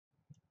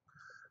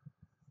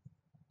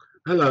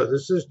Hello,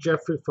 this is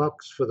Geoffrey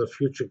Fox for the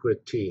Future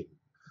Grid team.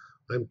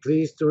 I'm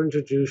pleased to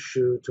introduce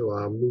you to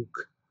our MOOC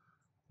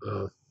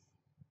uh,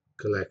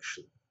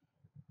 collection,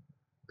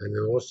 and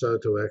then also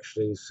to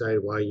actually say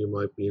why you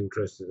might be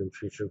interested in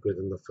Future Grid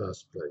in the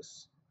first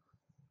place.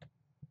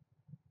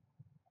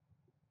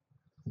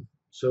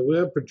 So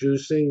we're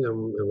producing,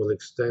 and it will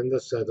extend a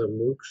set of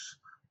MOOCs.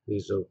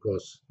 These are, of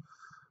course,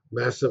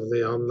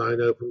 massively online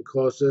open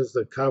courses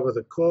that cover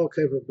the core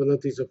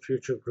capabilities of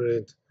Future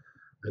Grid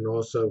and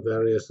also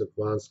various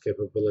advanced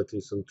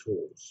capabilities and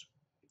tools.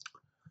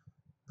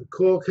 The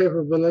core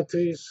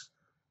capabilities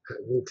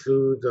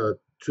include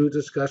two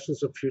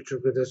discussions of Future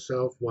Grid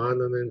itself,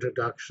 one an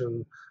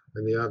introduction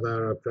and the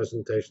other a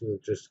presentation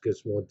that just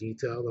gives more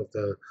detail of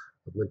the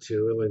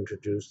material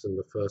introduced in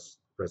the first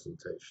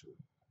presentation.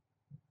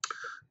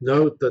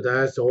 Note that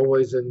as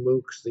always in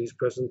MOOCs, these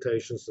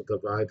presentations are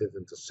divided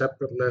into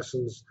separate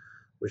lessons,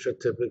 which are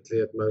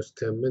typically at most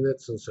 10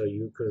 minutes, and so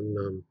you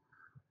can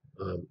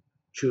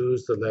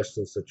choose the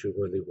lessons that you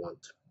really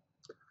want.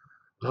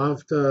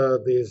 After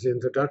this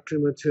introductory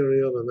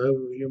material and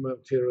overview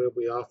material,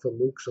 we offer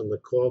MOOCs on the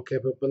core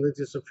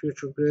capabilities of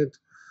Future Grid.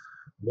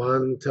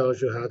 One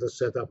tells you how to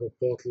set up a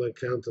portal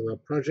account in a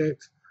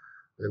project,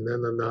 and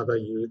then another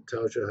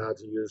tells you how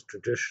to use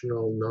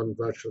traditional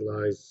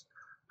non-virtualized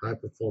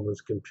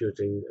high-performance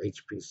computing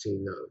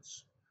HPC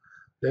nodes.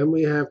 Then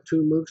we have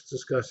two MOOCs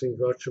discussing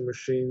virtual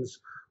machines.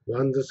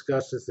 One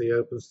discusses the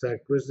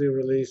OpenStack Grizzly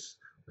release,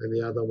 and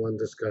the other one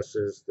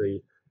discusses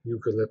the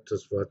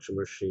Eucalyptus Virtual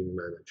Machine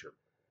Manager.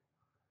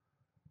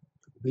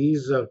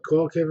 These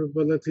core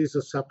capabilities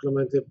are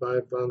supplemented by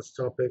advanced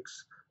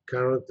topics.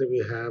 Currently, we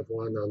have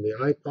one on the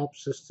IPOP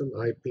system,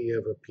 IP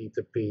over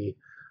P2P,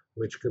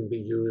 which can be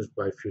used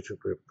by Future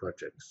Grid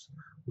projects.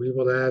 We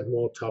will add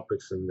more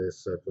topics in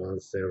this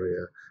advanced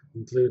area,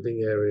 including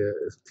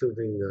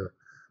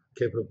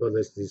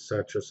capabilities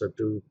such as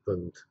Hadoop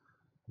and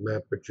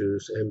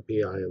MapReduce,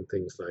 MPI, and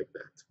things like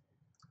that.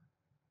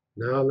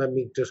 Now, let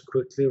me just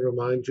quickly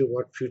remind you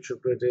what Future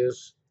Grid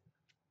is.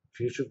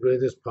 Future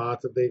Grid is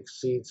part of the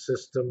Exceed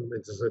system.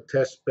 It is a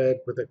test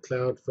bed with a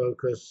cloud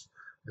focus,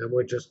 and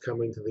we're just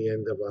coming to the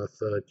end of our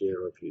third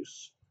year of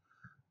use.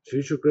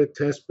 Future Grid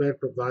Testbed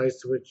provides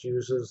to its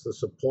users the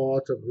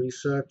support of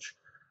research.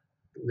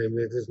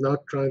 Namely, it is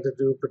not trying to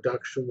do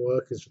production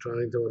work, it's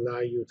trying to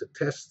allow you to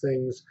test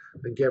things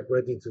and get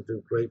ready to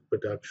do great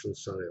production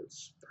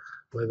science.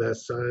 Whether that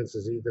science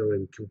is either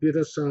in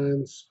computer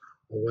science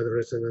or whether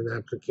it's in an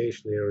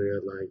application area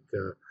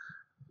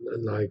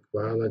like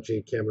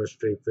biology,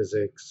 chemistry,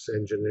 physics,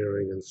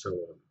 engineering, and so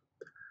on.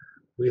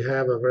 We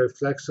have a very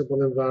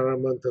flexible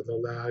environment that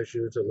allows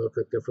you to look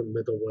at different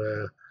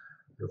middleware,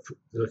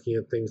 looking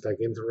at things like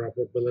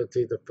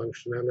interoperability, the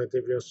functionality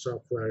of your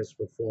software, its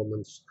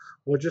performance,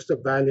 or just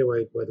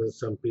evaluate whether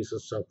some piece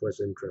of software is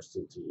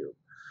interesting to you.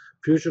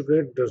 Future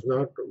Grid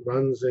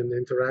runs in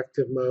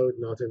interactive mode,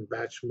 not in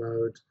batch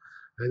mode,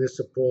 and it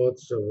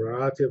supports a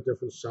variety of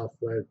different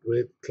software,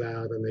 grid,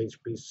 cloud, and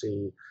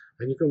HPC,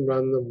 and you can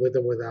run them with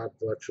or without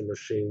virtual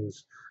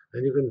machines,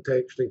 and you can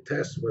actually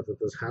test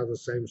how the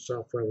same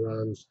software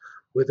runs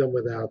with and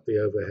without the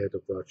overhead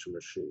of virtual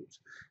machines.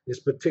 It's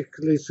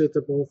particularly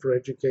suitable for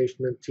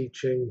education and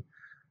teaching,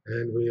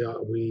 and we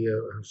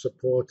have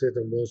supported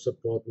and will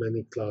support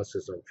many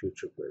classes on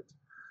Future Grid.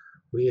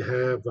 We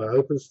have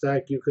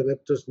OpenStack,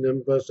 Eucalyptus,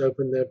 Nimbus,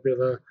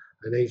 OpenNebula,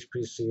 and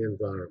HPC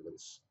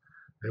environments.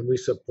 And we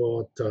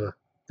support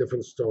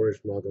different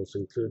storage models,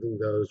 including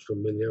those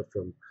familiar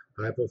from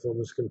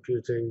high-performance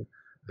computing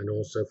and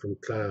also from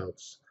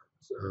clouds,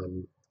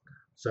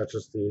 such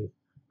as the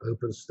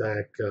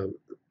OpenStack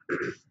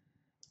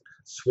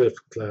Swift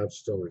cloud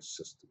storage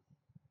system.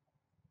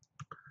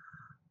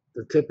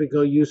 The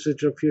typical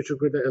usage of Future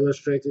Grid are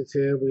illustrated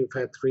here. We've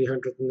had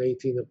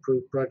 318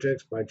 approved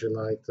projects by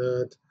July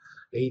 3rd,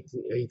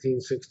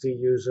 1860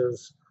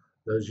 users.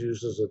 Those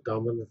users are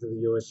dominant in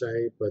the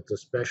USA, but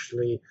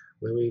especially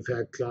when we've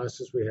had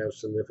classes, we have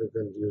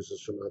significant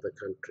users from other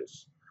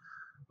countries.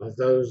 Of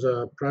those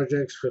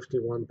projects,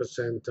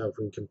 51% are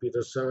from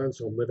computer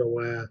science or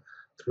middleware,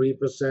 3%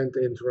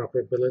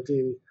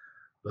 interoperability,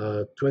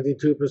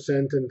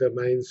 22% in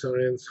domain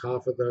science,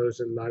 half of those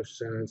in life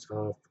science,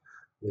 half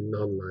in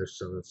non-life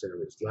science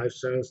areas. Life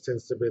science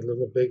tends to be a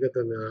little bigger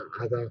than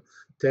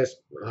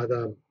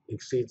other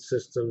Exceed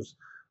systems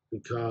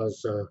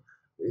because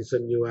it's a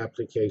new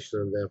application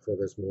and therefore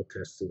there's more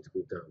testing to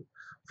be done.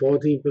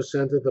 14%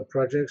 of the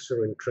projects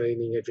are in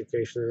training,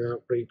 education, and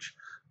outreach,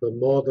 but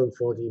more than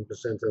 14%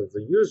 of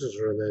the users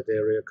are in that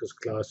area because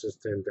classes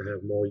tend to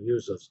have more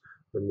users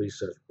than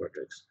research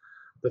projects.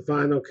 The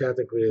final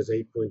category is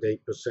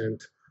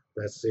 8.8%.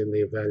 That's in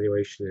the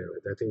evaluation area.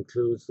 That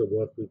includes the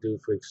work we do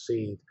for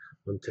Exceed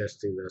on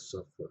testing their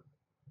software.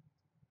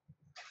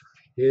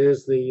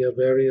 Here's the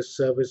various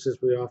services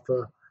we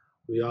offer.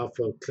 We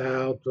offer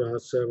cloud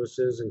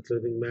services,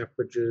 including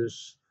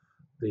MapReduce,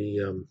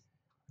 the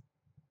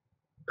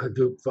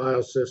Hadoop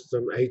file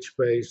system,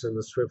 HBase, and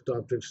the Swift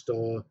object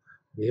store.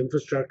 The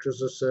infrastructure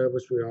as a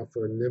service we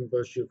offer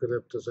Nimbus,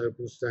 Eucalyptus,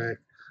 OpenStack,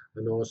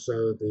 and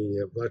also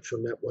the virtual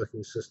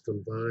networking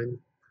system Vine.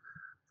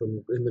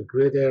 In the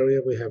grid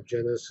area, we have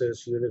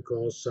Genesis,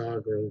 Unicor,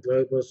 Saga, and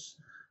Globus.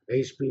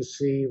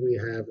 HPC, we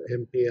have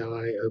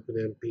MPI,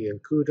 OpenMP,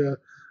 and CUDA.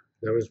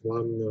 There is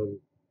one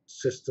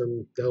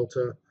system,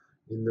 Delta,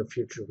 in the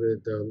Future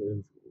Grid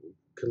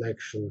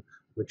collection,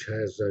 which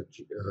has a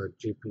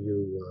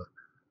GPU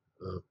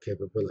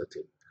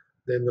capability.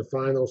 Then the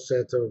final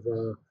set of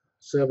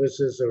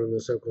services are in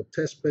the so-called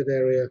testbed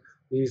area.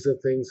 These are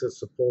things that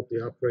support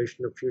the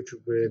operation of Future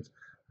Grid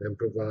and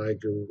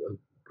provide you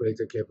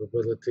greater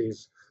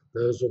capabilities.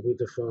 Those will be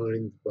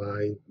defined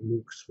by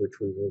MOOCs, which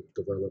we will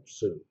develop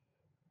soon.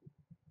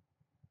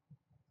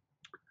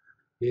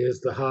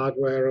 Here's the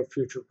hardware of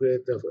Future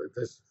Grid.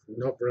 There's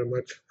not very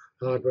much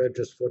hardware,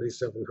 just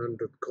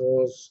 4,700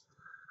 cores.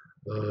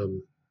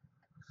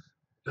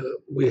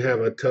 We have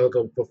a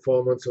total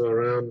performance of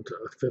around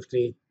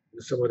 50,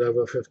 somewhat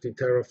over 50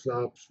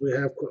 teraflops. We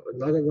have a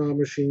lot of our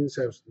machines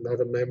have a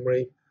lot of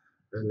memory,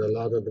 and a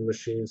lot of the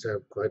machines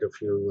have quite a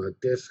few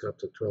disks, up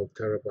to 12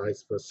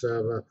 terabytes per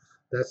server.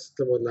 That's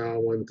to allow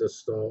one to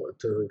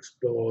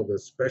explore the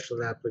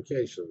special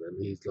application that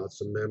needs lots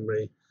of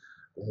memory,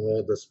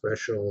 or the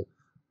special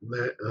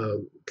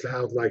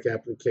cloud-like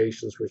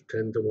applications which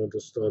tend to want to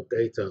store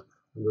data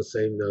on the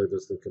same node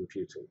as the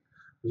computing.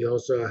 We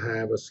also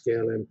have a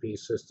Scale MP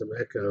system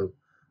Echo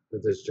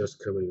that is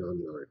just coming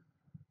online.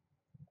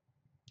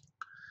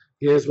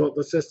 Here's what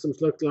the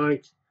systems look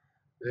like,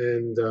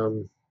 and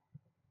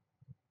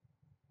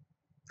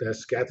they're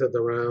scattered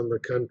around the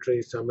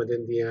country, some at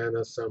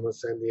Indiana, some at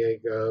San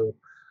Diego,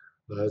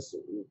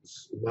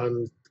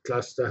 one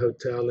cluster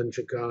hotel in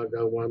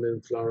Chicago, one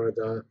in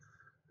Florida,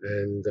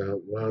 and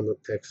one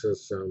at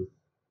Texas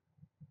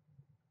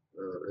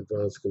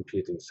Advanced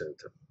Computing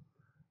Center.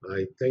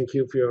 I thank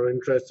you for your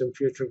interest in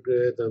Future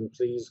Grid, and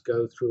please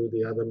go through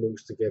the other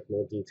MOOCs to get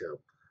more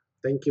detail.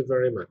 Thank you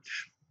very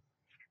much.